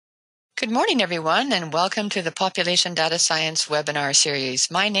Good morning, everyone, and welcome to the Population Data Science webinar series.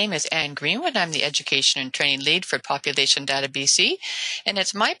 My name is Anne Greenwood. I'm the Education and Training Lead for Population Data BC, and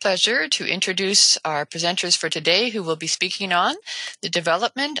it's my pleasure to introduce our presenters for today who will be speaking on the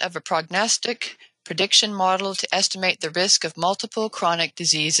development of a prognostic prediction model to estimate the risk of multiple chronic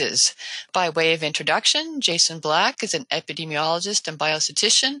diseases. By way of introduction, Jason Black is an epidemiologist and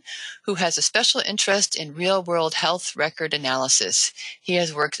biostatistician who has a special interest in real-world health record analysis. He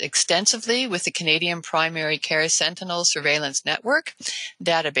has worked extensively with the Canadian Primary Care Sentinel Surveillance Network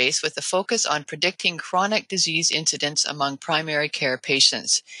database with a focus on predicting chronic disease incidence among primary care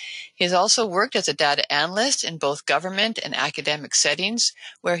patients. He has also worked as a data analyst in both government and academic settings,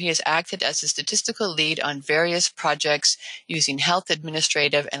 where he has acted as a statistical lead on various projects using health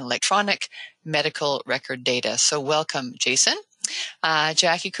administrative and electronic medical record data. So welcome, Jason.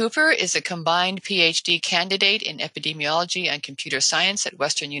 Jackie Cooper is a combined PhD candidate in epidemiology and computer science at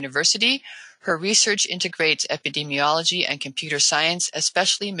Western University. Her research integrates epidemiology and computer science,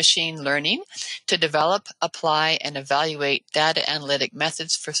 especially machine learning, to develop, apply, and evaluate data analytic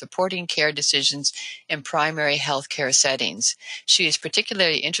methods for supporting care decisions in primary healthcare settings. She is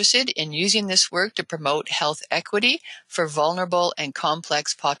particularly interested in using this work to promote health equity for vulnerable and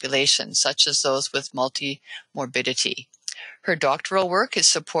complex populations, such as those with multimorbidity. Her doctoral work is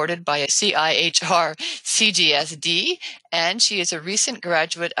supported by a CIHR CGSD, and she is a recent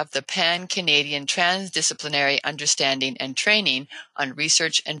graduate of the Pan-Canadian Transdisciplinary Understanding and Training on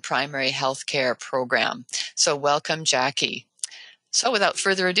Research and Primary Healthcare program. So welcome, Jackie. So without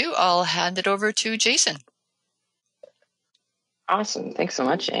further ado, I'll hand it over to Jason. Awesome. Thanks so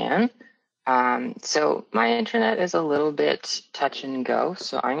much, Anne. So my internet is a little bit touch and go,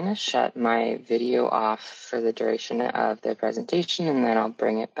 so I'm going to shut my video off for the duration of the presentation, and then I'll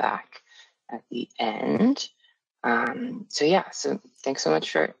bring it back at the end. So thanks so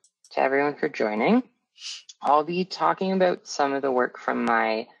much to everyone for joining. I'll be talking about some of the work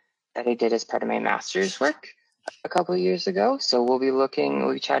that I did as part of my master's work a couple of years ago. So we'll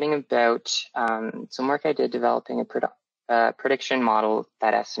be chatting about some work I did developing a prediction model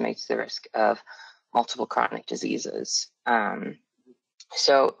that estimates the risk of multiple chronic diseases.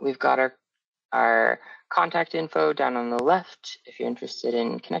 So we've got our contact info down on the left if you're interested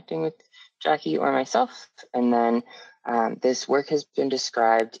in connecting with Jackie or myself. And then this work has been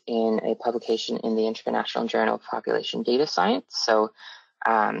described in a publication in the International Journal of Population Data Science. So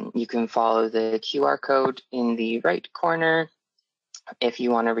you can follow the QR code in the right corner if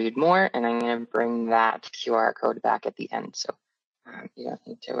you want to read more, and I'm going to bring that QR code back at the end, so you don't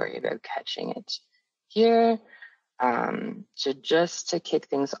need to worry about catching it here. So just to kick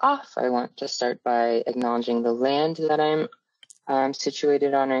things off, I want to start by acknowledging the land that I'm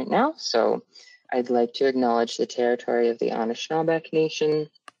situated on right now. So I'd like to acknowledge the territory of the Anishinaabe Nation,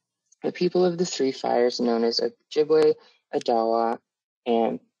 the people of the Three Fires known as Ojibwe, Odawa,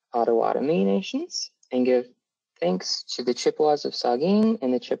 and Potawatomi nations, and give thanks to the Chippewas of Saugeen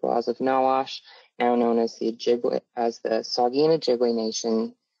and the Chippewas of Nawash, now known as the Saugeen Ojibwe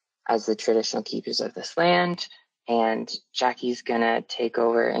Nation, as the traditional keepers of this land. And Jackie's gonna take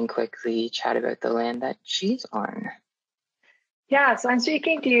over and quickly chat about the land that she's on. Yeah, so I'm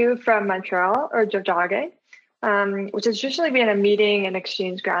speaking to you from Montreal, or Jojage, which has traditionally been a meeting and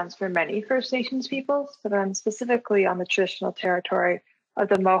exchange grounds for many First Nations peoples, but I'm specifically on the traditional territory of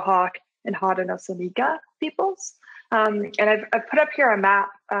the Mohawk and Haudenosaunee peoples. And I've put up here a map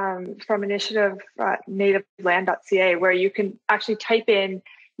from initiative nativeland.ca where you can actually type in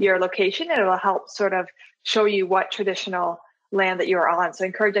your location and it'll help sort of show you what traditional land that you're on. So I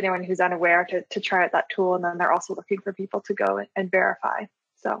encourage anyone who's unaware to try out that tool. And then they're also looking for people to go and verify.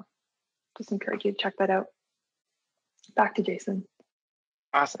 So just encourage you to check that out. Back to Jason.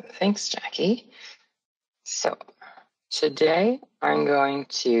 Awesome. Thanks, Jackie. So today I'm going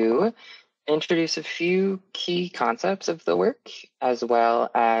to introduce a few key concepts of the work, as well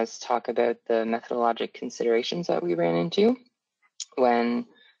as talk about the methodologic considerations that we ran into when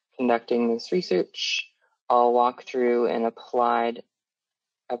conducting this research. I'll walk through an applied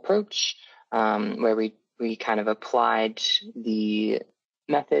approach where we kind of applied the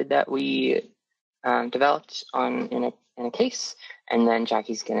method that we developed in a case, and then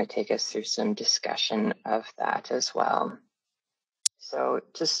Jackie's going to take us through some discussion of that as well. So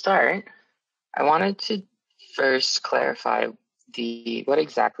to start, I wanted to first clarify what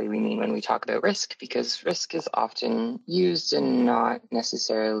exactly we mean when we talk about risk, because risk is often used and not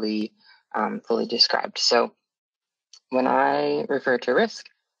necessarily fully described. So when I refer to risk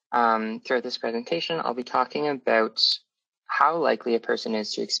throughout this presentation, I'll be talking about how likely a person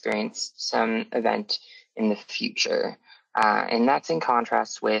is to experience some event in the future. And that's in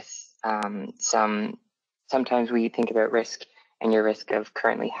contrast with Sometimes we think about risk and your risk of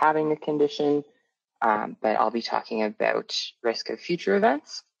currently having a condition, but I'll be talking about risk of future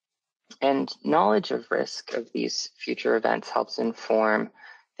events. And knowledge of risk of these future events helps inform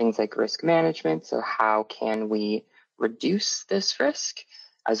things like risk management. So how can we reduce this risk,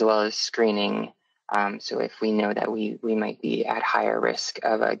 as well as screening. So if we know that we might be at higher risk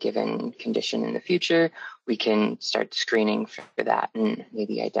of a given condition in the future, we can start screening for that and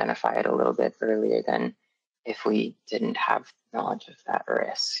maybe identify it a little bit earlier than if we didn't have knowledge of that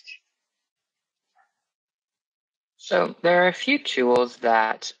risk. So there are a few tools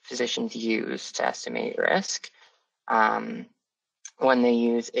that physicians use to estimate risk. One they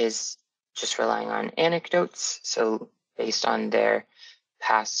use is just relying on anecdotes. So based on their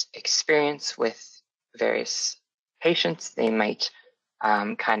past experience with various patients, they might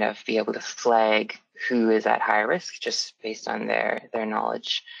kind of be able to flag who is at high risk just based on their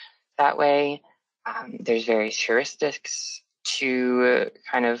knowledge that way. There's various heuristics to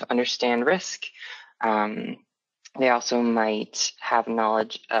kind of understand risk. They also might have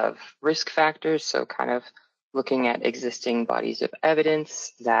knowledge of risk factors, so kind of looking at existing bodies of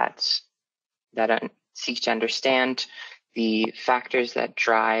evidence that seek to understand the factors that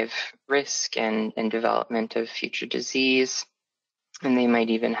drive risk and development of future disease. And they might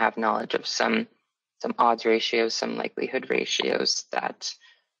even have knowledge of some odds ratios, some likelihood ratios that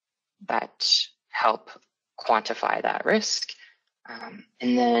help quantify that risk.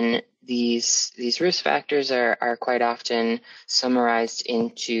 And then these risk factors are quite often summarized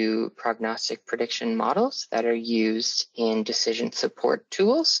into prognostic prediction models that are used in decision support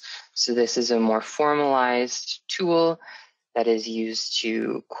tools. So this is a more formalized tool that is used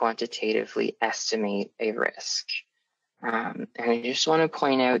to quantitatively estimate a risk. And I just want to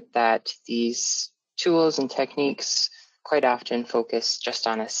point out that these tools and techniques quite often focus just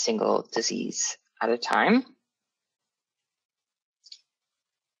on a single disease at a time.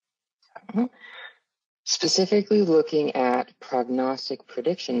 Specifically looking at prognostic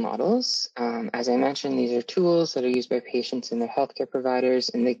prediction models, as I mentioned, these are tools that are used by patients and their healthcare providers,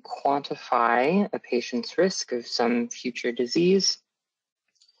 and they quantify a patient's risk of some future disease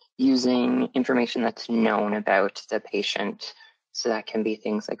using information that's known about the patient. So that can be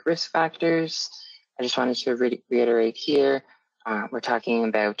things like risk factors. I just wanted to reiterate here, we're talking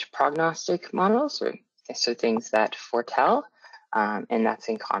about prognostic models, so things that foretell. And that's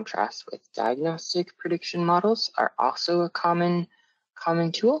in contrast with diagnostic prediction models are also a common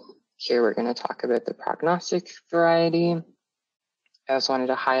tool. Here we're going to talk about the prognostic variety. I also wanted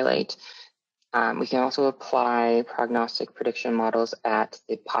to highlight we can also apply prognostic prediction models at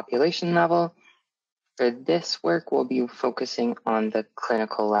the population level. For this work, we'll be focusing on the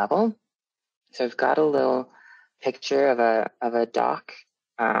clinical level. So I've got a little picture of a doc,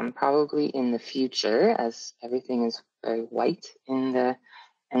 probably in the future, as everything is very white in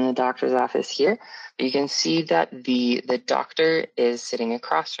the doctor's office here. But you can see that the doctor is sitting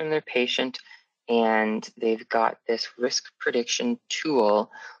across from their patient, and they've got this risk prediction tool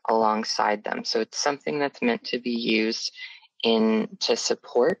alongside them. So it's something that's meant to be used to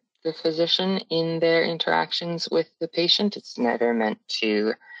support the physician in their interactions with the patient. It's never meant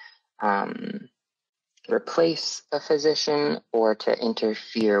to replace a physician or to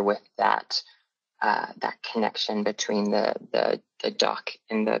interfere with that connection between the doc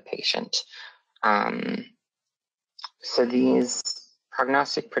and the patient. So these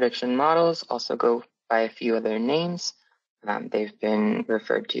prognostic prediction models also go by a few other names. They've been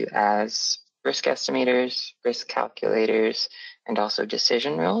referred to as risk estimators, risk calculators, and also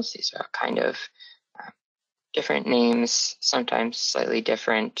decision rules. These are kind of different names, sometimes slightly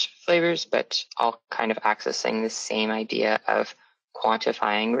different flavors, but all kind of accessing the same idea of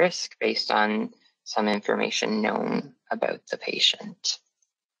quantifying risk based on some information known about the patient.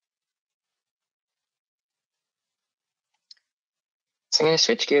 So I'm going to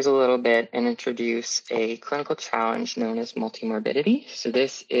switch gears a little bit and introduce a clinical challenge known as multimorbidity. So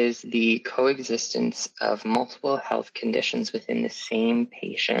this is the coexistence of multiple health conditions within the same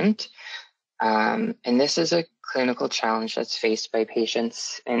patient. And this is a clinical challenge that's faced by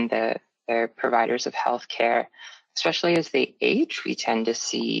patients and their providers of healthcare. Especially as they age, we tend to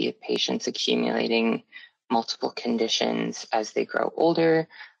see patients accumulating multiple conditions as they grow older,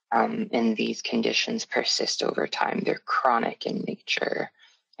 and these conditions persist over time. They're chronic in nature.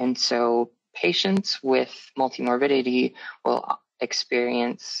 And so patients with multimorbidity will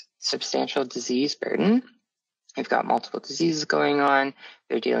experience substantial disease burden. They've got multiple diseases going on.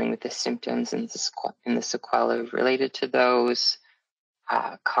 They're dealing with the symptoms and the sequelae related to those,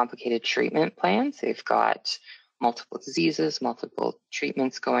 complicated treatment plans. They've got multiple diseases, multiple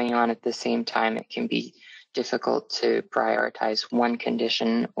treatments going on at the same time, it can be difficult to prioritize one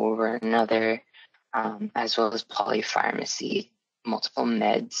condition over another, as well as polypharmacy, multiple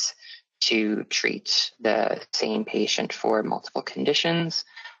meds to treat the same patient for multiple conditions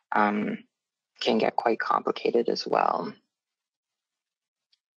can get quite complicated as well.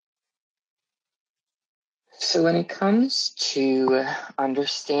 So when it comes to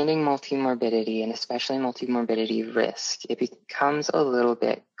understanding multimorbidity, and especially multimorbidity risk, it becomes a little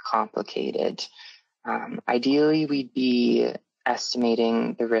bit complicated. Ideally, we'd be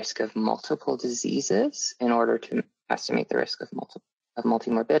estimating the risk of multiple diseases in order to estimate the risk of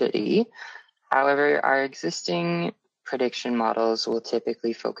multimorbidity. However, our existing prediction models will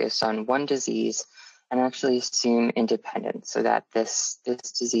typically focus on one disease and actually assume independence, so that this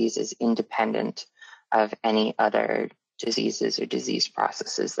disease is independent of any other diseases or disease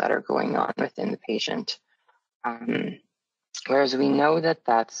processes that are going on within the patient. Whereas we know that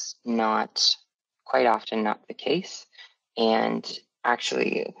that's not quite often not the case. And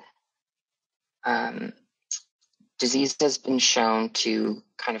actually, disease has been shown to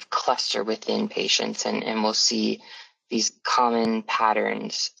kind of cluster within patients, and we'll see these common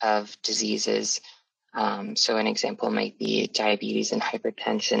patterns of diseases. So an example might be diabetes and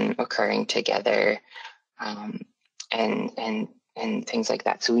hypertension occurring together, and things like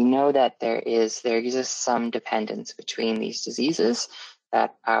that. So we know that there exists some dependence between these diseases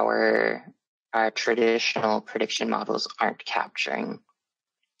that our traditional prediction models aren't capturing.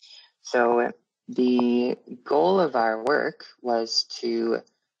 So the goal of our work was to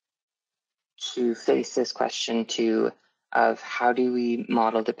face this question of how do we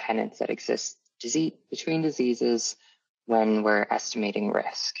model dependence that exists between diseases when we're estimating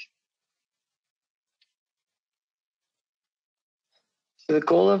risk. So the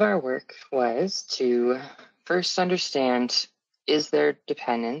goal of our work was to first understand, is there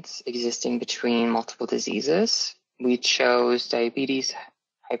dependence existing between multiple diseases? We chose diabetes,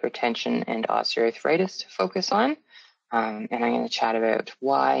 hypertension, and osteoarthritis to focus on. And I'm going to chat about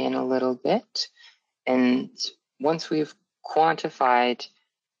why in a little bit. And once we've quantified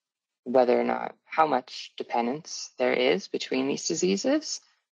whether or not how much dependence there is between these diseases,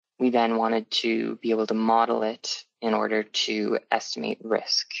 we then wanted to be able to model it in order to estimate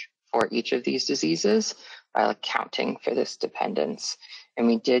risk for each of these diseases while accounting for this dependence. And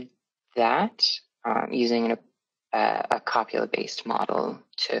we did that using a copula-based model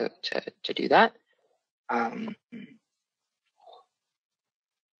to do that.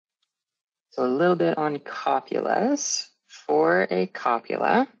 So a little bit on copulas. For a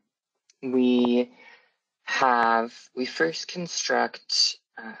copula, we first construct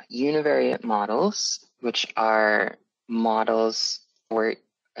univariate models, which are models for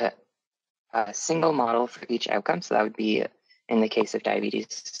a single model for each outcome. So that would be, in the case of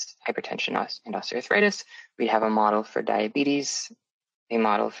diabetes, hypertension, and osteoarthritis, we'd have a model for diabetes, a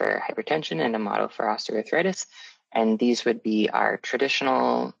model for hypertension, and a model for osteoarthritis. And these would be our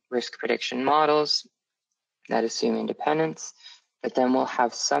traditional risk prediction models that assume independence. But then we'll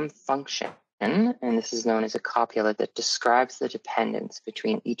have some function, and this is known as a copula, that describes the dependence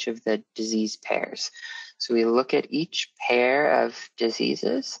between each of the disease pairs. So we look at each pair of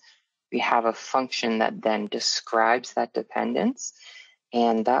diseases. We have a function that then describes that dependence,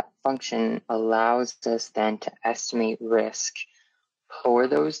 and that function allows us then to estimate risk for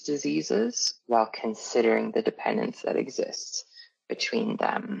those diseases while considering the dependence that exists between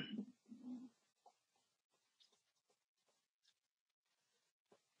them.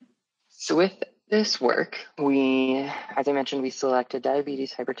 So with this work, as I mentioned, we selected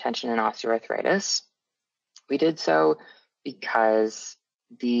diabetes, hypertension, and osteoarthritis. We did so because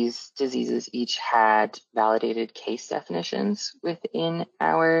these diseases each had validated case definitions within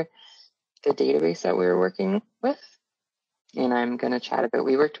the database that we were working with. And I'm going to chat about,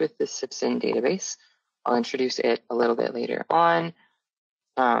 we worked with the CPCSSN database. I'll introduce it a little bit later on.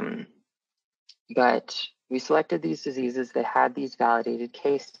 But we selected these diseases that had these validated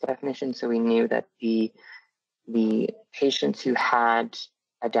case definitions, so we knew that the patients who had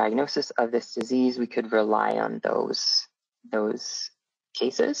a diagnosis of this disease, we could rely on those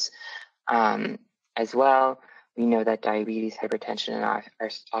cases. As well, we know that diabetes, hypertension, and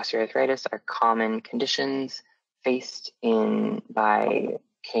osteoarthritis are common conditions faced by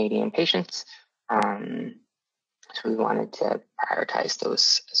Canadian patients. So we wanted to prioritize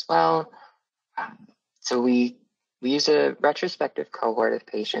those as well. So we use a retrospective cohort of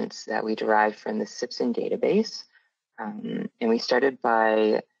patients that we derived from the CPCSSN database. And we started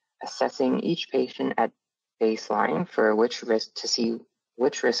by assessing each patient at baseline for to see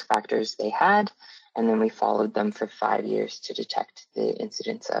which risk factors they had, And then we followed them for 5 years to detect the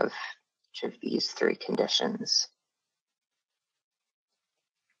incidence of each of these 3 conditions.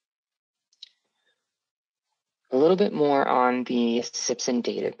 A little bit more on the CPCSSN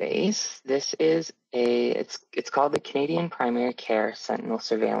database. This is it's called the Canadian Primary Care Sentinel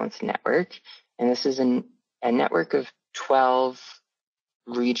Surveillance Network, and this is a network of 12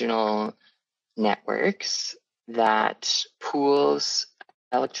 regional networks that pools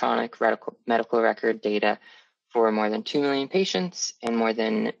electronic medical record data for more than 2 million patients and more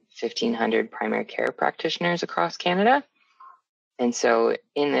than 1,500 primary care practitioners across Canada. And so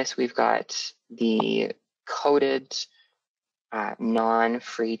in this, we've got the coded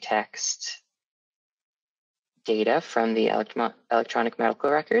non-free text data from the electronic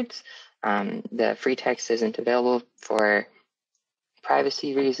medical records. The free text isn't available for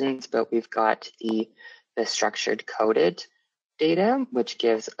privacy reasons, but we've got the structured coded data, which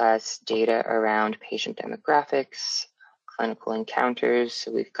gives us data around patient demographics, clinical encounters.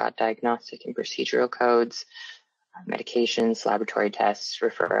 So we've got diagnostic and procedural codes, medications, laboratory tests,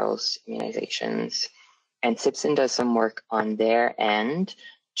 referrals, immunizations. And CPCSSN does some work on their end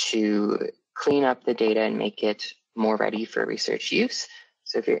to clean up the data and make it more ready for research use.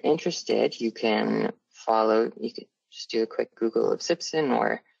 So if you're interested, you can just do a quick Google of CPCSSN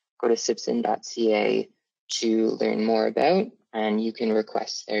or go to cpcsn.ca to learn more about, and you can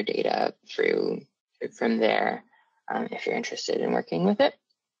request their data from there if you're interested in working with it.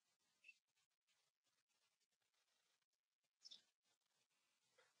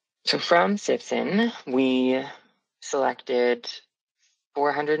 So from CPCSSN, we selected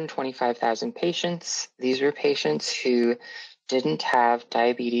 425,000 patients. These were patients who didn't have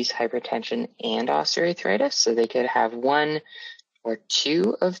diabetes, hypertension, and osteoarthritis, so they could have 1 or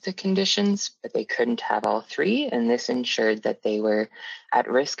 2 of the conditions, but they couldn't have all 3, and this ensured that they were at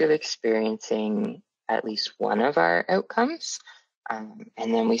risk of experiencing at least one of our outcomes. And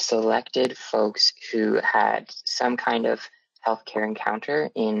then we selected folks who had some kind of healthcare encounter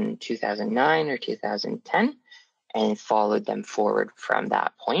in 2009 or 2010 and followed them forward from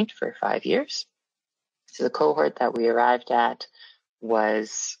that point for 5 years. So the cohort that we arrived at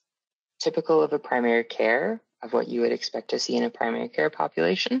was typical of a primary care, of what you would expect to see in a primary care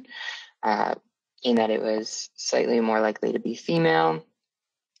population, in that it was slightly more likely to be female.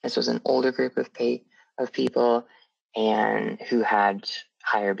 This was an older group of people and who had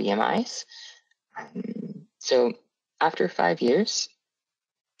higher BMIs. So after 5 years,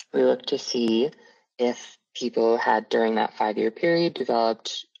 we looked to see if people had, during that 5-year period,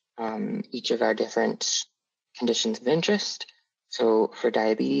 developed each of our different conditions of interest. So for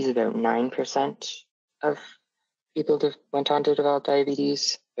diabetes, about 9% of people went on to develop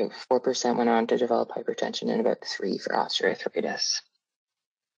diabetes, about 4% went on to develop hypertension, and about 3% for osteoarthritis.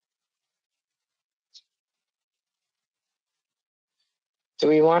 So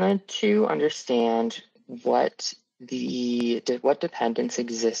we wanted to understand what dependence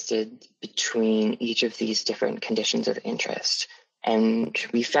existed between each of these different conditions of interest. And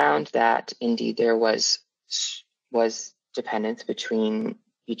we found that indeed there was dependence between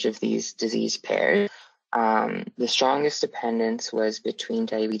each of these disease pairs. The strongest dependence was between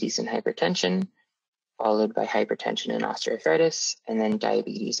diabetes and hypertension, followed by hypertension and osteoarthritis, and then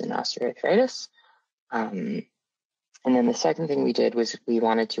diabetes and osteoarthritis. And then the second thing we did was we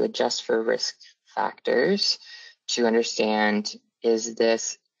wanted to adjust for risk factors to understand,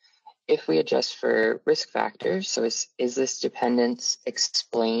 if we adjust for risk factors, so is this dependence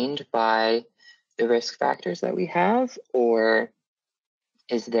explained by the risk factors that we have, or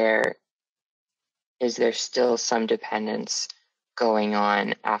is there still some dependence going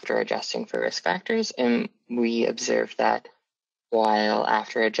on after adjusting for risk factors? And we observed that while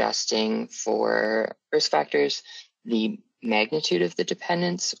after adjusting for risk factors, the magnitude of the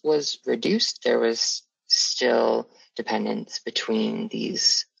dependence was reduced, there was still dependence between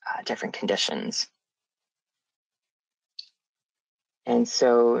these different conditions. And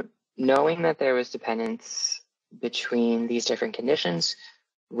so knowing that there was dependence between these different conditions,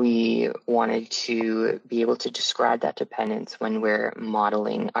 we wanted to be able to describe that dependence when we're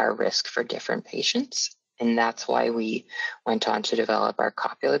modeling our risk for different patients. And that's why we went on to develop our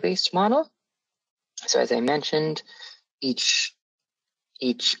copula-based model. So as I mentioned, each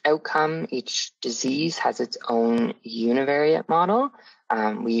outcome, each disease has its own univariate model.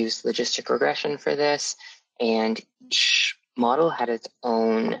 We used logistic regression for this, and each model had its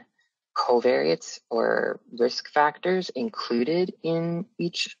own covariates or risk factors included in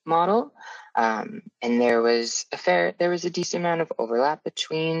each model. And there was a decent amount of overlap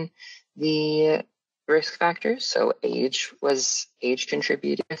between the risk factors. So age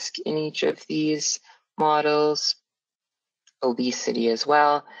contributed risk in each of these models, obesity as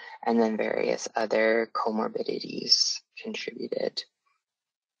well, and then various other comorbidities contributed.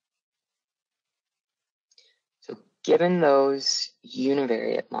 So given those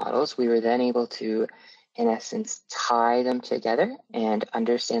univariate models, we were then able to, in essence, tie them together and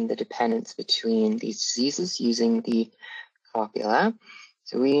understand the dependence between these diseases using the copula.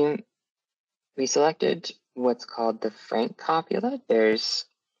 So we selected what's called the Frank copula. There's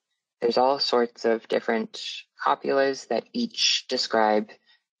all sorts of different copulas that each describe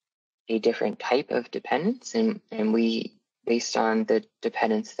a different type of dependence, and we, based on the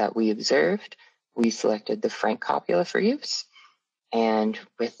dependence that we observed, we selected the Frank copula for use. And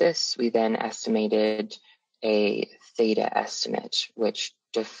with this, we then estimated a theta estimate, which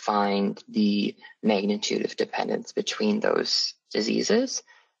defined the magnitude of dependence between those diseases.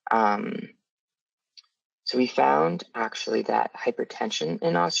 So we found actually that hypertension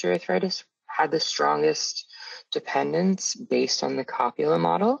and osteoarthritis had the strongest dependence based on the copula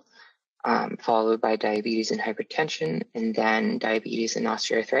model, followed by diabetes and hypertension, and then diabetes and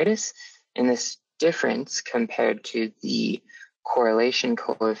osteoarthritis. And this difference compared to the correlation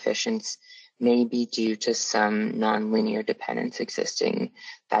coefficients may be due to some nonlinear dependence existing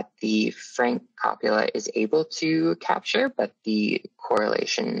that the Frank copula is able to capture, but the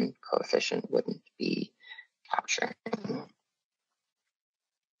correlation coefficient wouldn't be capturing.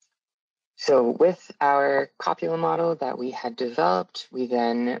 So with our copula model that we had developed, we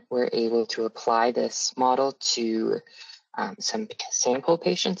then were able to apply this model to some sample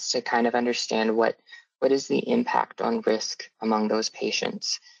patients to kind of understand what is the impact on risk among those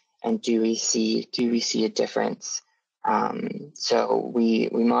patients, and do we see a difference? So we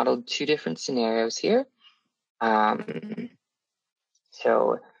modeled two different scenarios here.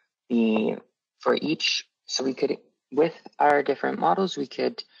 So we could, with our different models, we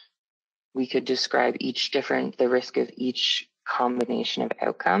could describe the risk of each combination of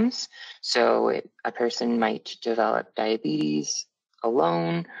outcomes. So a person might develop diabetes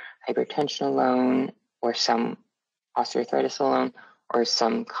alone, hypertension alone, or some osteoarthritis alone, or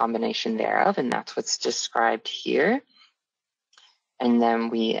some combination thereof, and that's what's described here. And then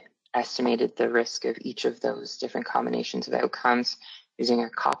we estimated the risk of each of those different combinations of outcomes using our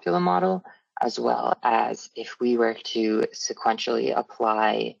copula model, as well as if we were to sequentially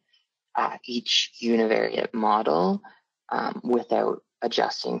apply each univariate model without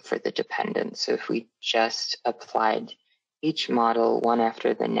adjusting for the dependence. So if we just applied each model one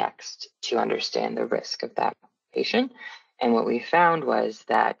after the next to understand the risk of that patient. And what we found was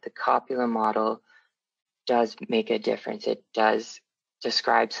that the copula model does make a difference. It does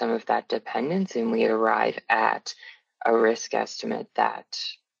describe some of that dependence, and we arrive at a risk estimate that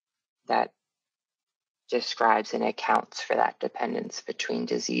describes and accounts for that dependence between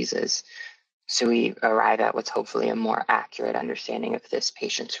diseases. So we arrive at what's hopefully a more accurate understanding of this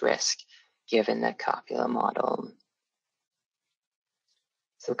patient's risk given the copula model.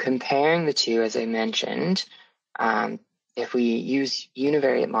 So comparing the two, as I mentioned, if we use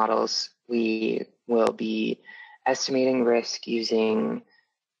univariate models, we will be estimating risk using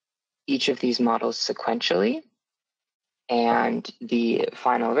each of these models sequentially. And the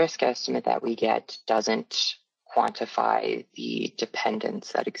final risk estimate that we get doesn't quantify the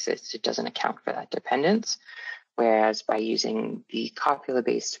dependence that exists. It doesn't account for that dependence. Whereas by using the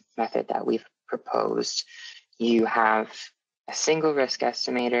copula-based method that we've proposed, you have a single risk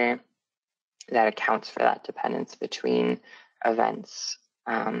estimator that accounts for that dependence between events,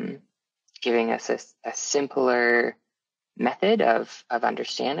 giving us a simpler method of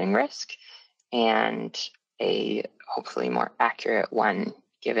understanding risk, and a hopefully more accurate one,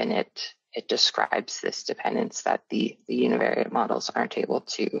 given it describes this dependence that the univariate models aren't able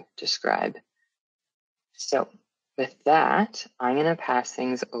to describe. So with that, I'm going to pass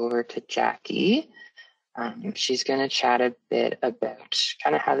things over to Jackie. She's going to chat a bit about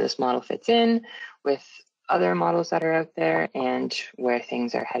kind of how this model fits in with other models that are out there and where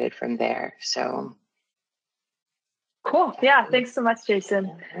things are headed from there. So cool. Yeah, thanks so much,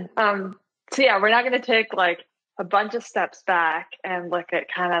 Jason. So yeah, we're now going to take like a bunch of steps back and look at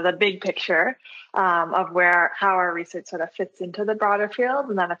kind of the big picture of how our research sort of fits into the broader field,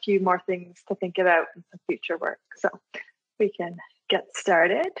 and then a few more things to think about in some future work. So we can get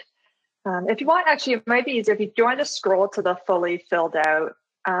started. If you want, actually, it might be easier if you want to just scroll to the fully filled out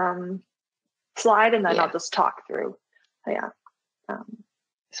slide, and then I'll just talk through. Yeah.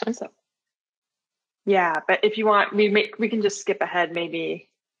 This one? So, yeah, but if you want, we can just skip ahead maybe.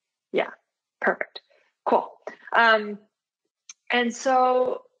 Yeah, perfect. Cool. And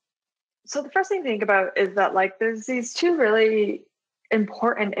so So the first thing to think about is that like there's these two really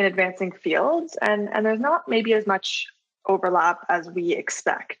important and advancing fields, and there's not maybe as much overlap as we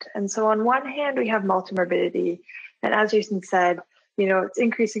expect. And so on one hand, we have multimorbidity, and as Jason said, it's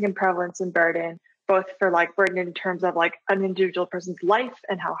increasing in prevalence and burden, both for like burden in terms of like an individual person's life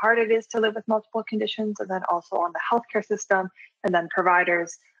and how hard it is to live with multiple conditions, and then also on the healthcare system and then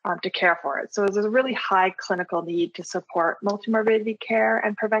providers to care for it. So there's a really high clinical need to support multimorbidity care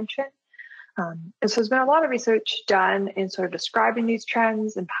and prevention. And so there's been a lot of research done in sort of describing these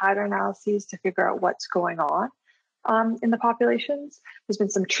trends and pattern analyses to figure out what's going on in the populations. There's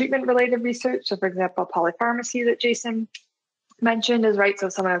been some treatment-related research. So for example, polypharmacy that Jason mentioned is right. So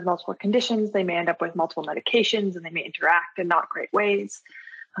if someone has multiple conditions, they may end up with multiple medications and they may interact in not great ways.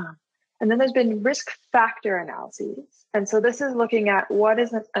 And then there's been risk factor analyses. And so this is looking at what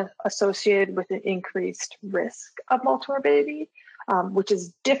is associated with an increased risk of multimorbidity, which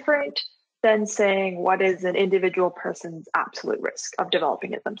is different than saying what is an individual person's absolute risk of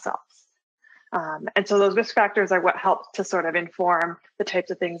developing it themselves. And so those risk factors are what help to sort of inform the types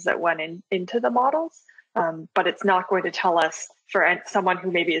of things that went into the models. But it's not going to tell us for someone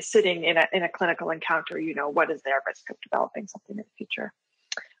who maybe is sitting in a clinical encounter, what is their risk of developing something in the future.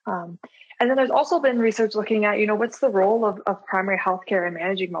 And then there's also been research looking at, what's the role of primary healthcare in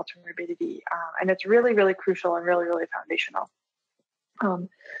managing multimorbidity. And it's really, really crucial and really, really foundational.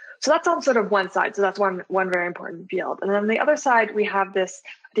 So that's on sort of one side. So that's one very important field. And then on the other side, we have this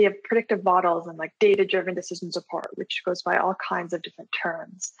idea of predictive models and like data-driven decision support, which goes by all kinds of different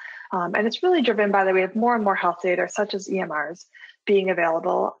terms. And it's really driven by the way of more and more health data, such as EMRs, being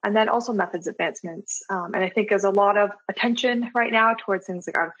available, and then also methods advancements. And I think there's a lot of attention right now towards things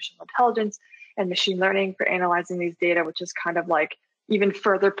like artificial intelligence and machine learning for analyzing these data, which is kind of like even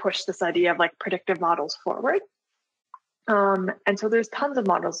further push this idea of like predictive models forward. And so there's tons of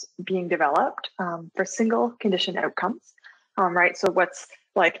models being developed for single condition outcomes, right? So what's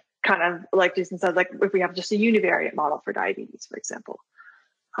like kind of like Jason said, like if we have just a univariate model for diabetes, for example.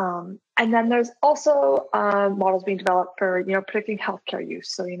 And then there's also models being developed for, predicting healthcare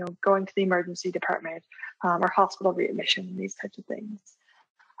use. So, going to the emergency department or hospital readmission, these types of things.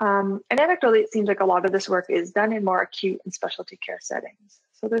 And anecdotally, it seems like a lot of this work is done in more acute and specialty care settings.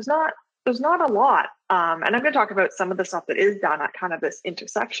 So there's not a lot. And I'm going to talk about some of the stuff that is done at kind of this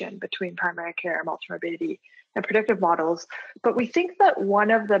intersection between primary care, multimorbidity, and predictive models. But we think that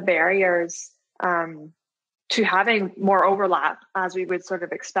one of the barriers to having more overlap, as we would sort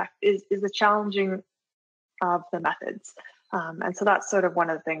of expect, is the challenging of the methods. And so that's sort of one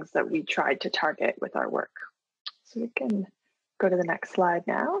of the things that we tried to target with our work. So we can go to the next slide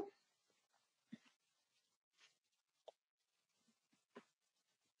now.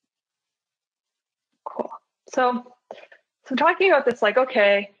 Cool. So I'm talking about this like,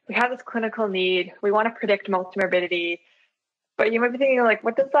 okay, we have this clinical need. We want to predict multimorbidity. But you might be thinking like,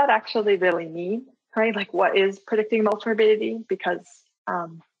 what does that actually really mean, right? Like what is predicting multimorbidity? Because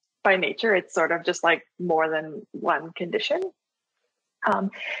by nature, it's sort of just like more than one condition.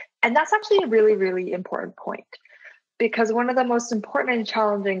 And that's actually a really, really important point. Because one of the most important and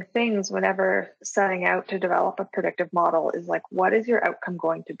challenging things whenever setting out to develop a predictive model is like, what is your outcome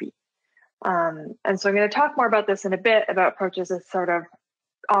going to be? And so I'm going to talk more about this in a bit, about approaches as sort of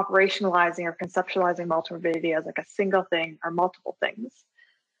operationalizing or conceptualizing multimorbidity as like a single thing or multiple things.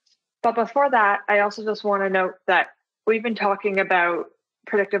 But before that, I also just want to note that we've been talking about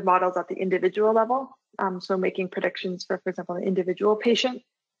predictive models at the individual level. So making predictions for example, an individual patient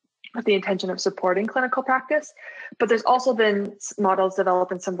with the intention of supporting clinical practice. But there's also been models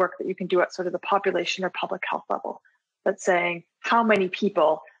developed and some work that you can do at sort of the population or public health level that's saying how many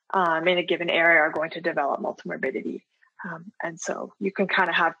people in a given area are going to develop multimorbidity. And so you can kind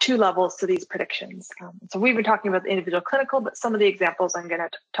of have two levels to these predictions. So we've been talking about the individual clinical, but some of the examples I'm going to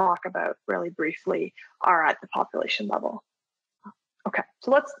talk about really briefly are at the population level. Okay,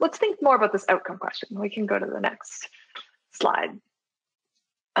 so let's think more about this outcome question. We can go to the next slide.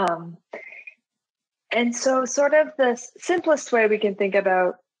 And so sort of the simplest way we can think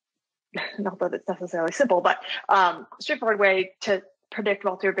about, not that it's necessarily simple, but straightforward way to predict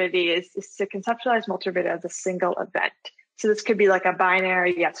multimorbidity is to conceptualize multimorbidity as a single event. So this could be like a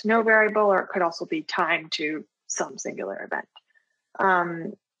binary yes/no variable, or it could also be timed to some singular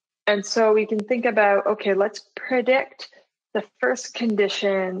event. And so we can think about, okay, let's predict the first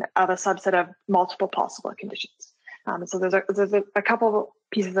condition of a subset of multiple possible conditions. So there's a couple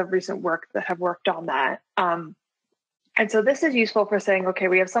pieces of recent work that have worked on that. And so this is useful for saying, okay,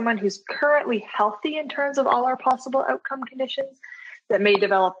 we have someone who's currently healthy in terms of all our possible outcome conditions that may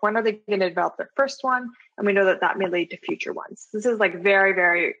develop. When are they going to develop their first one? And we know that that may lead to future ones. This is like very,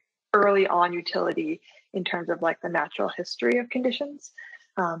 very early on utility in terms of like the natural history of conditions.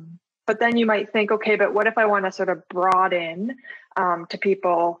 But then you might think, okay, but what if I want to sort of broaden to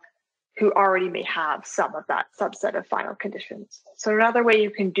people who already may have some of that subset of final conditions? So another way you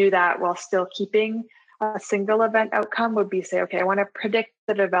can do that while still keeping a single event outcome would be say, okay, I want to predict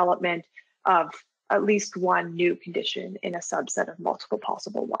the development of at least one new condition in a subset of multiple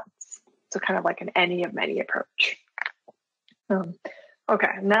possible ones. So kind of like an any of many approach.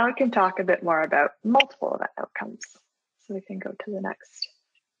 Okay, now we can talk a bit more about multiple event outcomes. So we can go to the next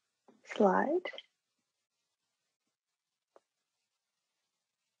slide.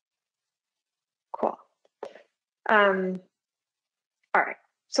 Cool. All right,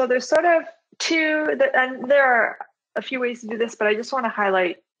 so there's sort of two, and there are a few ways to do this, but I just want to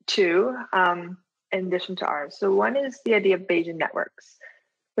highlight two in addition to ours. So one is the idea of Bayesian networks,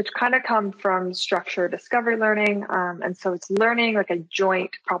 which kind of come from structured discovery learning. And so it's learning like a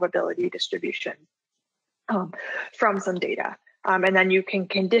joint probability distribution from some data. And then you can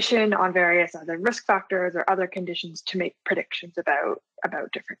condition on various other risk factors or other conditions to make predictions about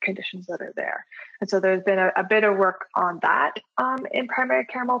different conditions that are there. And so there's been a bit of work on that in primary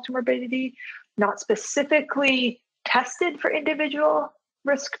care multimorbidity, not specifically tested for individual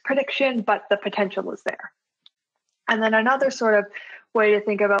risk prediction, but the potential is there. And then another sort of way to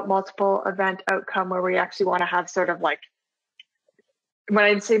think about multiple event outcome where we actually want to have sort of like, when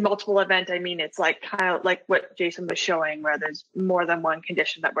I say multiple event, I mean it's like kind of like what Jason was showing, where there's more than one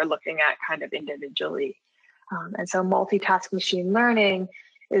condition that we're looking at kind of individually. And so multitask machine learning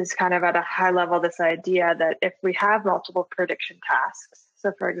is kind of at a high level this idea that if we have multiple prediction tasks,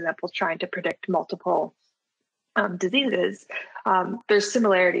 so for example, trying to predict multiple diseases, there's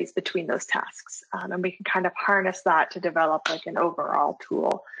similarities between those tasks. And we can kind of harness that to develop like an overall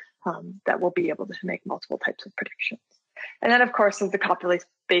tool that will be able to make multiple types of predictions. And then, of course, there's the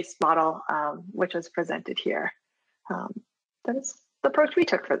copula-based model, which is presented here. That is the approach we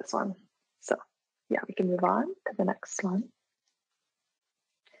took for this one. So, yeah, we can move on to the next one.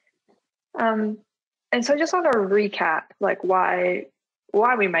 And so I just want to recap, like, why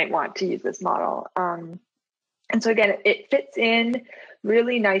we might want to use this model. And so, again, it fits in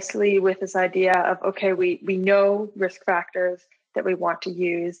really nicely with this idea of, okay, we know risk factors that we want to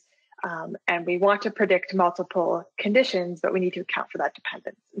use. And we want to predict multiple conditions, but we need to account for that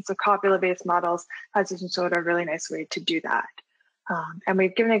dependence. And so copula-based models has this sort of really nice way to do that. And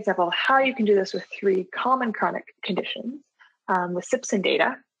we've given an example of how you can do this with 3 common chronic conditions with CPCSSN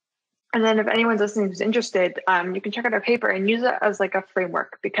data. And then if anyone's listening who's interested, you can check out our paper and use it as like a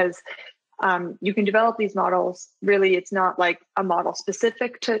framework, because you can develop these models. Really, it's not like a model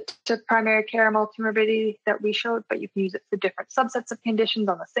specific to primary care multimorbidity that we showed, but you can use it for different subsets of conditions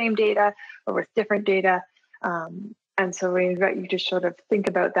on the same data or with different data. And so we invite you to sort of think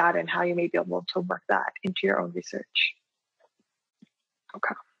about that and how you may be able to work that into your own research.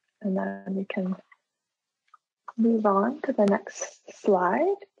 Okay, and then we can move on to the next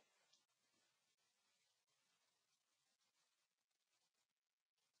slide.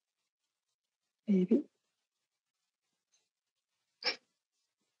 Maybe.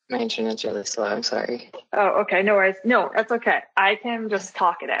 My internet's really slow. I'm sorry. Oh, okay. No worries. No, that's okay. I can just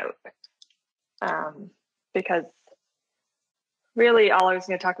talk it out because really all I was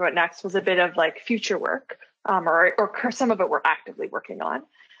going to talk about next was a bit of like future work or some of it we're actively working on.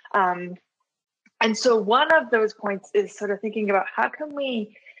 And so one of those points is sort of thinking about how can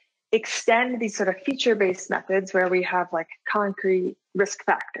we extend these sort of feature-based methods where we have like concrete risk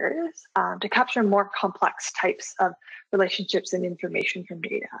factors to capture more complex types of relationships and information from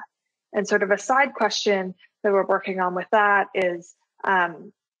data. And sort of a side question that we're working on with that is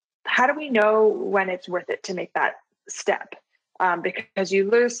how do we know when it's worth it to make that step? Because you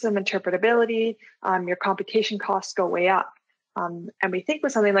lose some interpretability, your computation costs go way up. And we think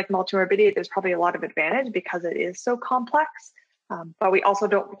with something like multimorbidity, there's probably a lot of advantage because it is so complex. But we also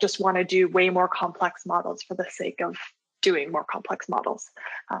don't just want to do way more complex models for the sake of doing more complex models,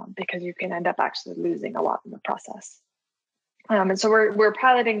 because you can end up actually losing a lot in the process. And so we're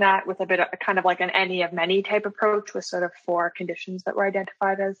piloting that with a bit of kind of like an any of many type approach with sort of 4 conditions that were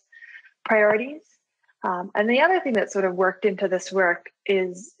identified as priorities. And the other thing that sort of worked into this work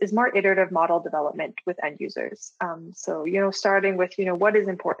is more iterative model development with end users. So, starting with, what is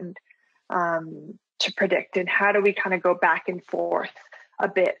important to predict, and how do we kind of go back and forth a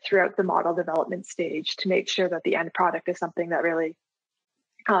bit throughout the model development stage to make sure that the end product is something that really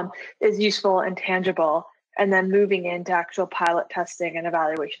is useful and tangible, and then moving into actual pilot testing and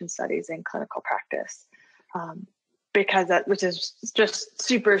evaluation studies in clinical practice. Because that, which is just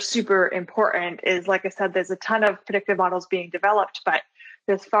super, super important, is like I said, there's a ton of predictive models being developed, but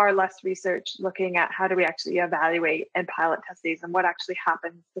there's far less research looking at how do we actually evaluate and pilot test these and what actually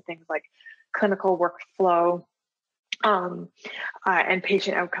happens to things like clinical workflow and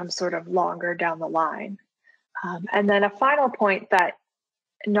patient outcomes sort of longer down the line. And then a final point that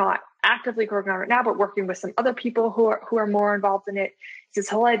not actively working on right now, but working with some other people who are more involved in it, is this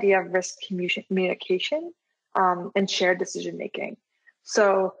whole idea of risk communication and shared decision making.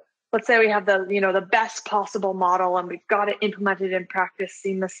 So let's say we have the best possible model and we've got it implemented in practice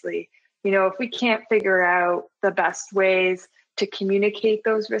seamlessly. If we can't figure out the best ways to communicate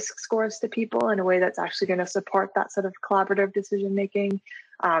those risk scores to people in a way that's actually going to support that sort of collaborative decision making,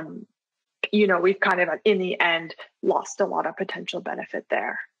 we've kind of, in the end, lost a lot of potential benefit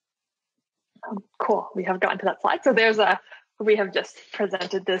there. Cool. We have gotten to that slide. So we have just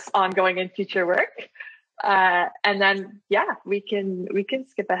presented this ongoing and future work. And then, we can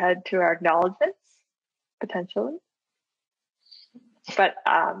skip ahead to our acknowledgements, potentially. But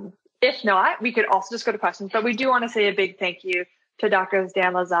if not, we could also just go to questions. But we do want to say a big thank you to Drs.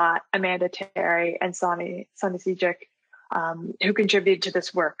 Dan Lazat, Amanda Terry, and Sonny Sejic, who contributed to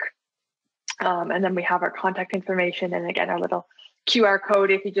this work. And then we have our contact information, and again, our little QR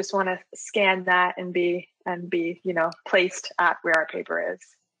code if you just want to scan that and be placed at where our paper is.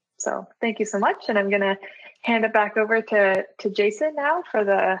 So thank you so much, and I'm going to hand it back over to Jason now for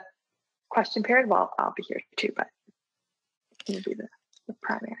the question period. Well, I'll be here too, but he'll be the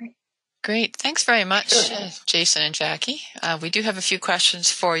primary. Great. Thanks very much, Jason and Jackie. We do have a few questions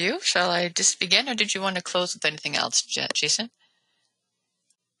for you. Shall I just begin, or did you want to close with anything else, Jason?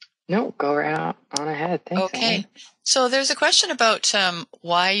 No, go right on ahead. Thanks. Okay. Anne. So there's a question about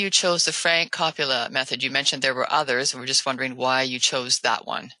why you chose the Frank copula method. You mentioned there were others, and we're just wondering why you chose that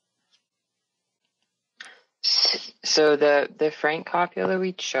one. So the Frank copula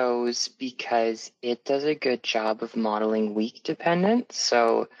we chose because it does a good job of modeling weak dependence.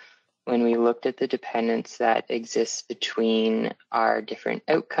 So when we looked at the dependence that exists between our different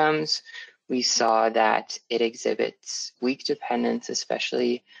outcomes, we saw that it exhibits weak dependence,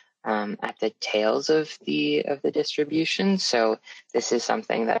 especially at the tails of the distribution. So this is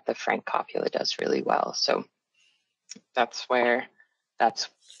something that the Frank copula does really well. So that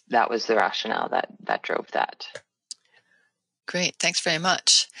was the rationale that drove that. Great, thanks very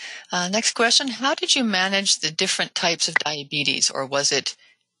much. Next question: how did you manage the different types of diabetes, or was it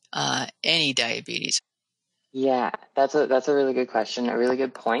any diabetes? Yeah, that's a really good question, a really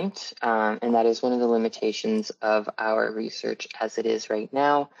good point, and that is one of the limitations of our research as it is right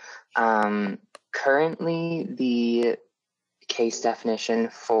now. Currently, the case definition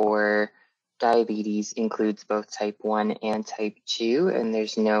for diabetes includes both type 1 and type 2, and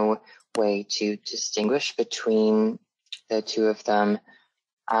there's no way to distinguish between the two of them.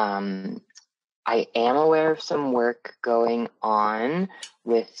 I am aware of some work going on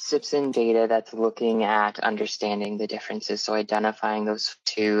with CPCSSN data that's looking at understanding the differences, so identifying those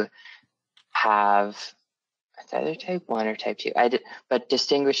two have it's either type 1 or type 2, but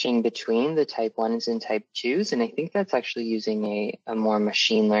distinguishing between the type 1s and type 2s, and I think that's actually using a more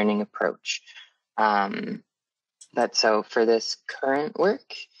machine learning approach. But so for this current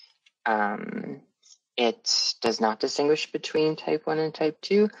work, it does not distinguish between type 1 and type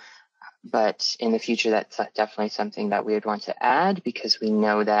 2, but in the future, that's definitely something that we would want to add, because we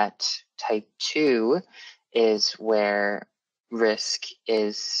know that type 2 is where risk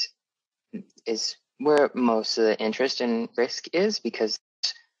is where most of the interest in risk is, because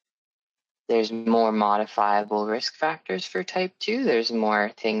there's more modifiable risk factors for type 2. There's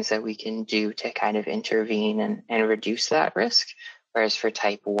more things that we can do to kind of intervene and reduce that risk. Whereas for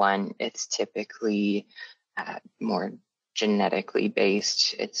type 1, it's typically more genetically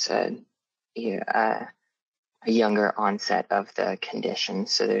based. It's a younger onset of the condition,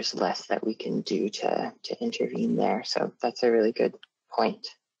 so there's less that we can do to intervene there. So that's a really good point.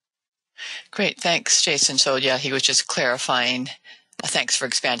 Great, thanks, Jason. So yeah, he was just clarifying. Thanks for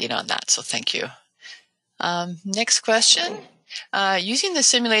expanding on that, so thank you. Next question. Using the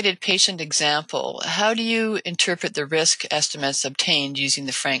simulated patient example, how do you interpret the risk estimates obtained using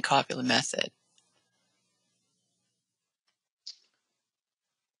the Frank copula method?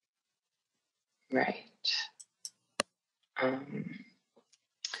 Right.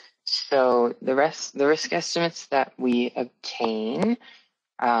 So the risk estimates that we obtain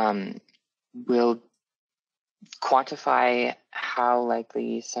will quantify how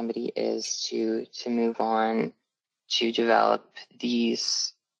likely somebody is to move on to develop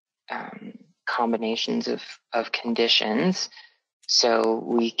these combinations of conditions. So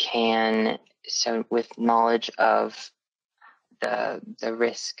with knowledge of the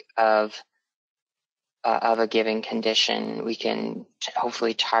risk of of a given condition, we can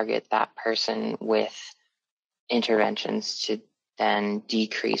hopefully target that person with interventions to then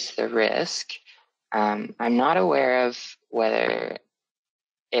decrease the risk. I'm not aware of whether,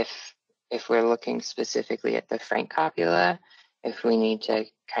 if we're looking specifically at the frank copula, if we need to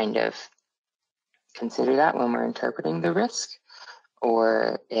kind of consider that when we're interpreting the risk,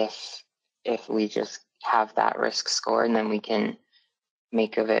 or if we just have that risk score and then we can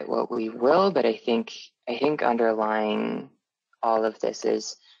make of it what we will. But I think underlying all of this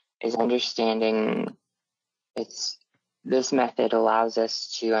is understanding this method allows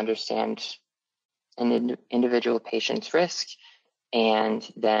us to understand an individual patient's risk and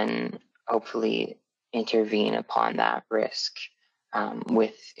then hopefully intervene upon that risk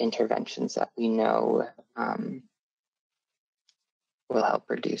with interventions that we know will help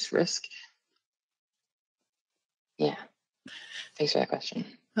reduce risk. Yeah, thanks for that question.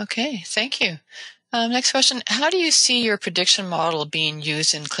 Okay, thank you. Next question, how do you see your prediction model being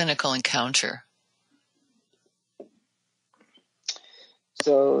used in clinical encounter?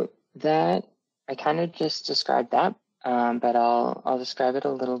 So that, I kind of just described that, but I'll describe it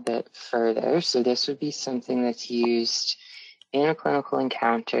a little bit further. So this would be something that's used in a clinical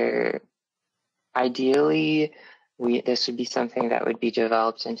encounter. Ideally, this would be something that would be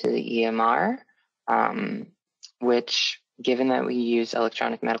developed into the EMR, which, given that we use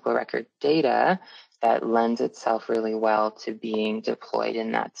electronic medical record data, that lends itself really well to being deployed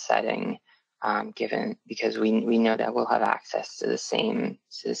in that setting, because we know that we'll have access to the same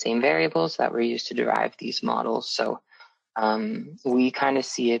variables that were used to derive these models. So we kind of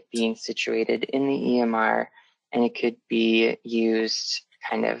see it being situated in the EMR, and it could be used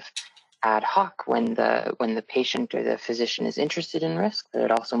kind of ad hoc when the patient or the physician is interested in risk, but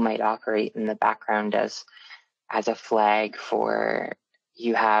it also might operate in the background as a flag for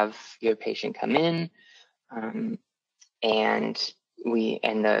you have your patient come in, and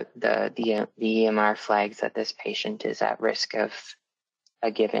the EMR flags that this patient is at risk of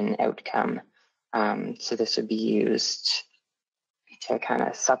a given outcome. So this would be used to kind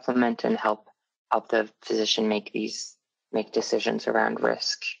of supplement and help the physician make decisions around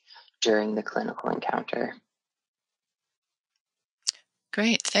risk during the clinical encounter.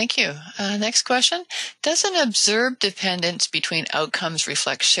 Great, thank you. Next question. Does an observed dependence between outcomes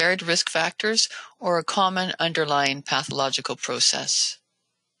reflect shared risk factors or a common underlying pathological process?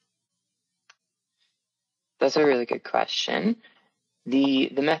 That's a really good question. The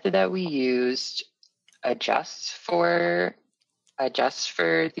method that we used adjusts for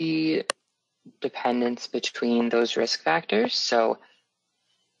the dependence between those risk factors. So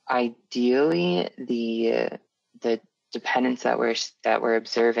ideally, the dependence that we're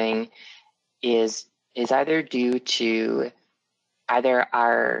observing is either due to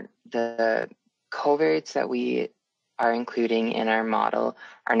the covariates that we are including in our model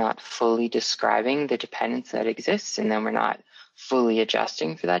are not fully describing the dependence that exists, and then we're not fully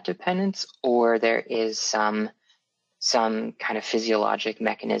adjusting for that dependence, or there is some kind of physiologic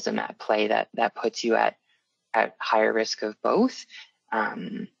mechanism at play that puts you at higher risk of both.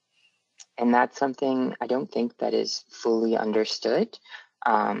 And that's something I don't think that is fully understood.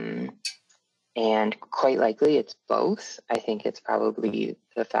 And quite likely it's both. I think it's probably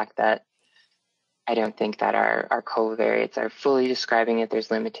the fact that I don't think that our covariates are fully describing it.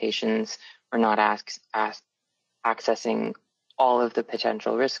 There's limitations. We're not accessing all of the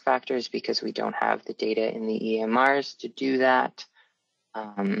potential risk factors because we don't have the data in the EMRs to do that.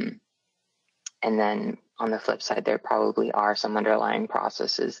 And then on the flip side, there probably are some underlying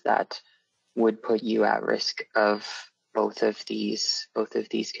processes that would put you at risk of both of these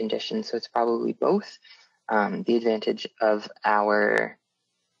conditions. So it's probably both. The advantage of our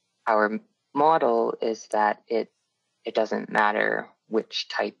model is that it doesn't matter which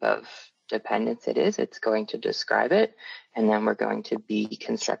type of dependence it is, it's going to describe it, and then we're going to be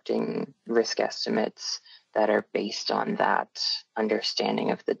constructing risk estimates that are based on that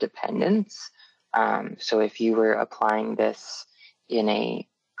understanding of the dependence. So if you were applying this in a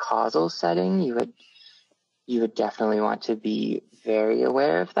causal setting, you would definitely want to be very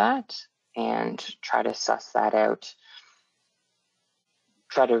aware of that and try to suss that out,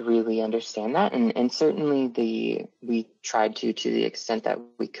 try to really understand that. And certainly we tried to the extent that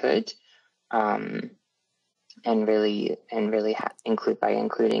we could, and really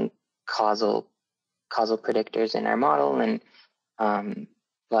including causal predictors in our model. And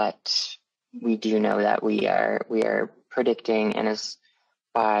but we do know that we are predicting, and as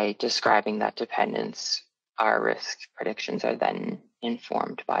by describing that dependence, our risk predictions are then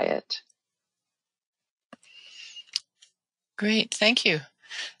informed by it. Great, thank you.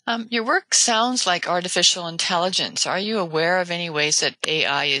 Your work sounds like artificial intelligence. Are you aware of any ways that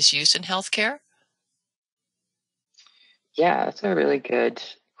AI is used in healthcare? Yeah, that's a really good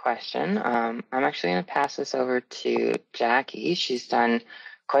question. I'm actually going to pass this over to Jackie. She's done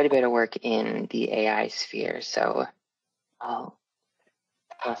quite a bit of work in the AI sphere, so I'll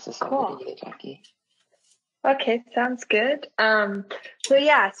pass this over to you, Jackie. Okay, sounds good. So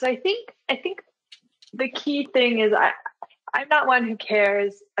I think the key thing is I'm not one who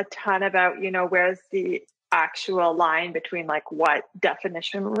cares a ton about, where's the actual line between like what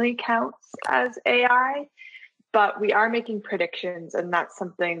definitionally counts as AI, but we are making predictions, and that's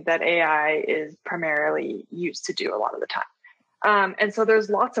something that AI is primarily used to do a lot of the time. And so there's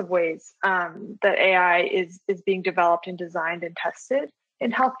lots of ways that AI is being developed and designed and tested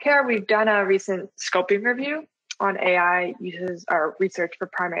in healthcare. We've done a recent scoping review on AI uses or research for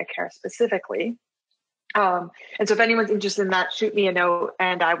primary care specifically. And so if anyone's interested in that, shoot me a note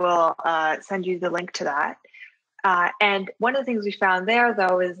and I will send you the link to that. And one of the things we found there,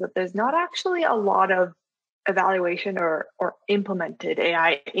 though, is that there's not actually a lot of evaluation or implemented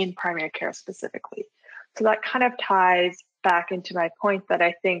AI in primary care specifically. So that kind of ties back into my point that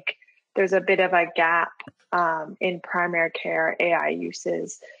I think there's a bit of a gap in primary care AI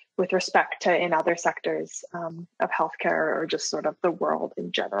uses with respect to in other sectors of healthcare or just sort of the world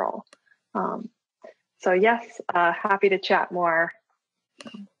in general. So yes, happy to chat more.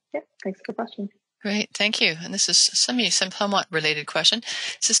 Yeah, thanks for the question. Great, thank you. And this is somewhat related question.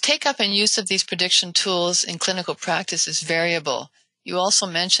 It says, take-up and use of these prediction tools in clinical practice is variable. You also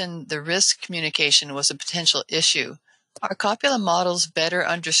mentioned the risk communication was a potential issue. Are copula models better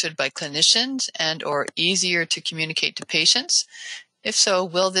understood by clinicians and or easier to communicate to patients? If so,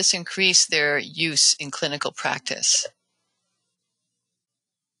 will this increase their use in clinical practice?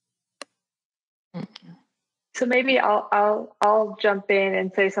 So maybe I'll jump in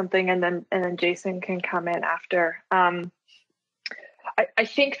and say something, and then Jason can come in after. I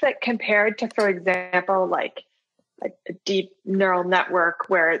think that compared to, for example, like a deep neural network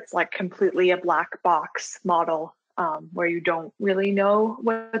where it's like completely a black box model where you don't really know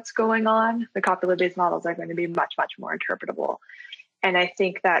what's going on, the copula-based models are going to be much, much more interpretable. And I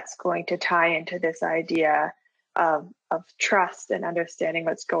think that's going to tie into this idea of trust and understanding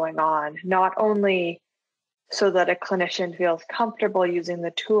what's going on, not only so that a clinician feels comfortable using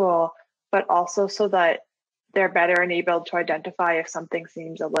the tool, but also so that they're better enabled to identify if something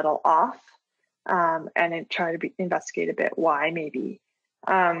seems a little off and try to investigate a bit why maybe.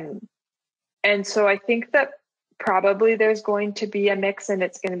 And so I think that probably there's going to be a mix, and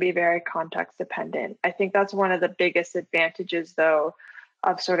it's going to be very context dependent. I think that's one of the biggest advantages, though,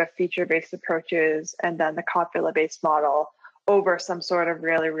 of sort of feature-based approaches and then the copula-based model over some sort of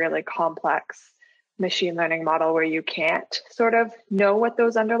really, really complex machine learning model where you can't sort of know what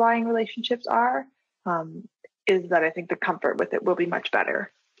those underlying relationships are, is that I think the comfort with it will be much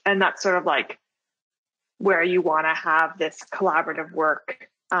better. And that's sort of like where you want to have this collaborative work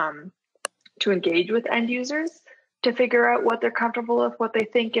to engage with end users to figure out what they're comfortable with, what they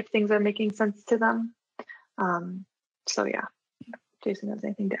think, if things are making sense to them. So yeah, Jason has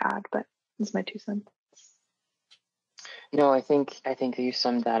anything to add, but this is my 2 cents. No, I think you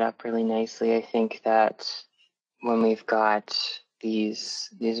summed that up really nicely. I think that when we've got these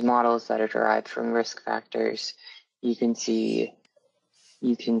models that are derived from risk factors, you can see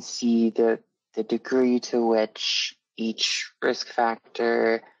the degree to which each risk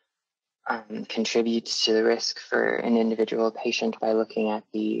factor contributes to the risk for an individual patient by looking at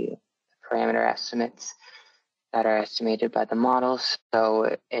the parameter estimates that are estimated by the models.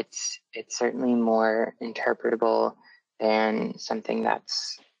 So it's certainly more interpretable than something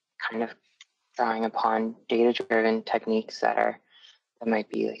that's kind of drawing upon data-driven techniques that might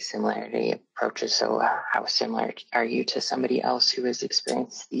be like similarity approaches. So how similar are you to somebody else who has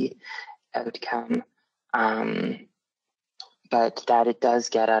experienced the outcome? But that it does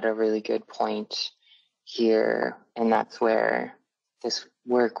get at a really good point here, and that's where this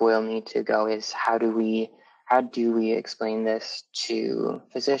work will need to go, is how do we explain this to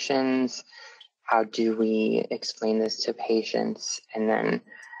physicians? How do we explain this to patients? And then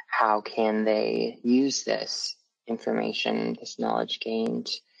how can they use this information, this knowledge gained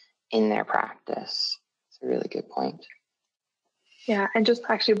in their practice? It's a really good point. Yeah, and just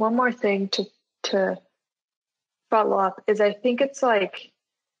actually one more thing to follow up is I think it's like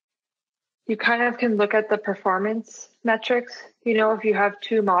you kind of can look at the performance metrics. If you have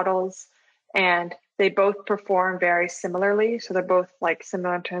 2 models and they both perform very similarly, so they're both like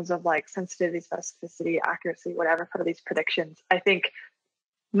similar in terms of like sensitivity, specificity, accuracy, whatever for these predictions, I think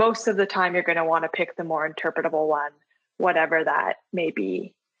most of the time you're going to want to pick the more interpretable one whatever that may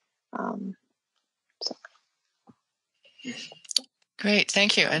be. So. Great,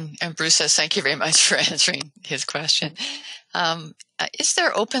 thank you. And Bruce says thank you very much for answering his question. Is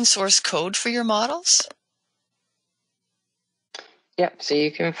there open source code for your models? Yep, so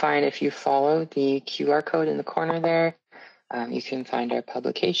you can find, if you follow the QR code in the corner there, you can find our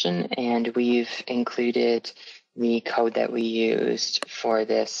publication, and we've included the code that we used for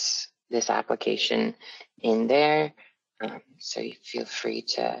this application in there. So you feel free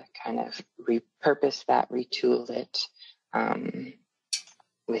to kind of repurpose that, retool it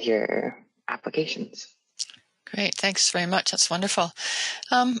with your applications. Great, thanks very much. That's wonderful.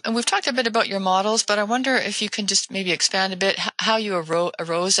 And we've talked a bit about your models, but I wonder if you can just maybe expand a bit how you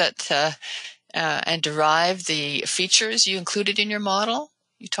arose at and derived the features you included in your model.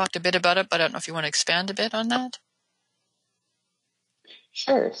 You talked a bit about it, but I don't know if you want to expand a bit on that.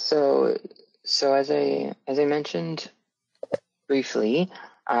 Sure. So as I mentioned briefly,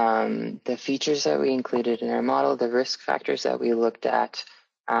 the features that we included in our model, the risk factors that we looked at,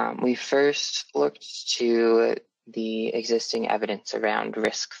 we first looked to the existing evidence around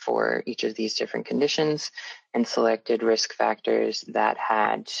risk for each of these different conditions and selected risk factors that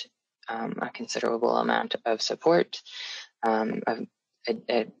had a considerable amount of support,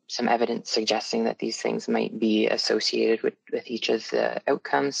 some evidence suggesting that these things might be associated with each of the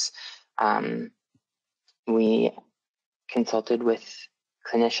outcomes. We consulted with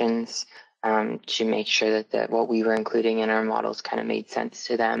clinicians to make sure that what we were including in our models kind of made sense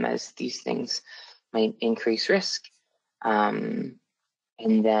to them, as these things might increase risk. And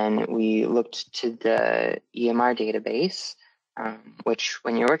then we looked to the EMR database, which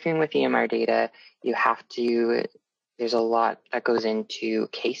when you're working with EMR data, you have to, there's a lot that goes into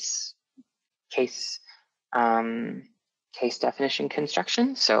case definition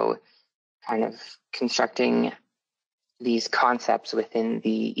construction. So kind of constructing these concepts within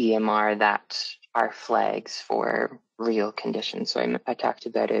the EMR that are flags for real conditions. So I talked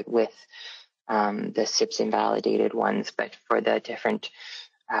about it with the SIPS invalidated ones, but for the different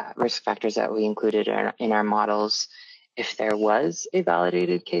risk factors that we included in our models, if there was a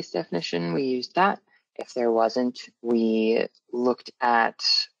validated case definition, we used that. If there wasn't, we looked at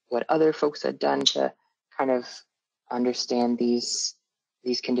what other folks had done to kind of understand these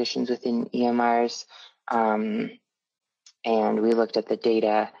conditions within EMRs. And we looked at the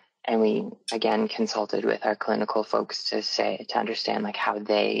data, and we again consulted with our clinical folks to understand like how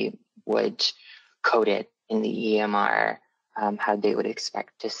they would code it in the EMR, how they would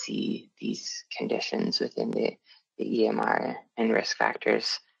expect to see these conditions within the EMR and risk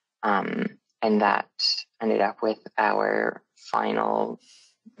factors. And that ended up with our final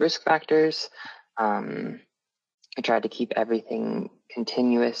risk factors. I tried to keep everything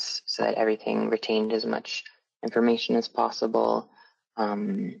continuous so that everything retained as much information as possible.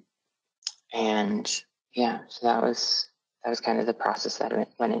 And yeah, so that was kind of the process that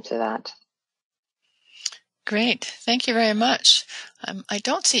went into that. Great. Thank you very much. I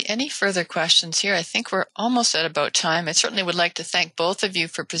don't see any further questions here. I think we're almost at about time. I certainly would like to thank both of you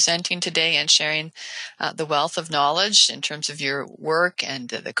for presenting today and sharing the wealth of knowledge in terms of your work and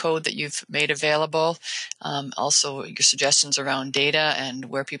the code that you've made available. Also, your suggestions around data and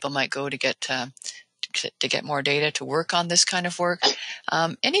where people might go to get more data to work on this kind of work.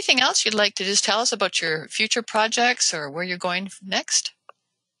 Anything else you'd like to just tell us about your future projects or where you're going next?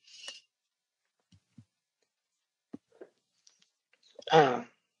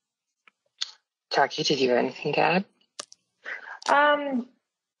 Taki, did you have anything to add?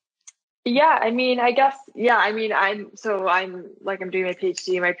 Yeah, I mean, I guess, yeah, I mean, I'm doing my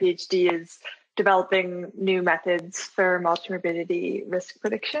PhD. My PhD is developing new methods for multimorbidity risk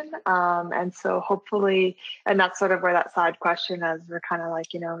prediction. And so hopefully, and that's sort of where that side question is, we're kind of like,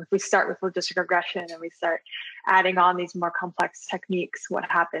 if we start with logistic regression and we start adding on these more complex techniques, what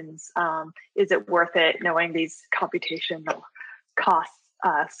happens? Is it worth it knowing these computational costs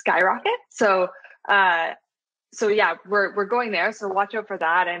skyrocket? So yeah, we're going there. So watch out for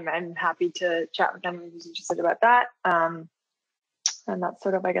that. I'm happy to chat with anyone who's interested about that. And that's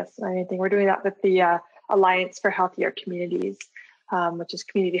sort of, I guess, anything. We're doing that with the Alliance for Healthier Communities, which is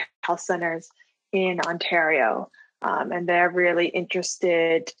community health centers in Ontario. And they're really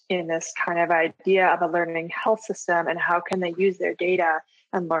interested in this kind of idea of a learning health system and how can they use their data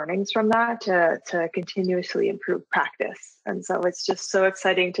and learnings from that to continuously improve practice. And so it's just so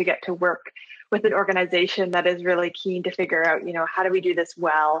exciting to get to work with an organization that is really keen to figure out, how do we do this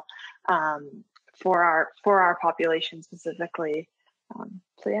well for our population specifically.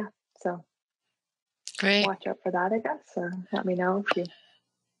 So Great. Watch out for that, I guess. Or let me know if you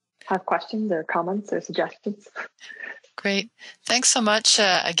have questions or comments or suggestions. Great. Thanks so much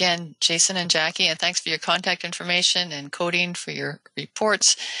again, Jason and Jackie, and thanks for your contact information and coding for your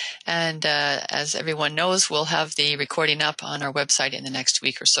reports. And as everyone knows, we'll have the recording up on our website in the next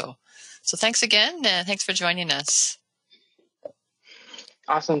week or so. So thanks again, and thanks for joining us.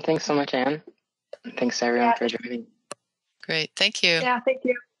 Awesome. Thanks so much, Anne. Thanks everyone for joining. Great. Thank you. Yeah, thank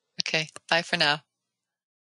you. Okay. Bye for now.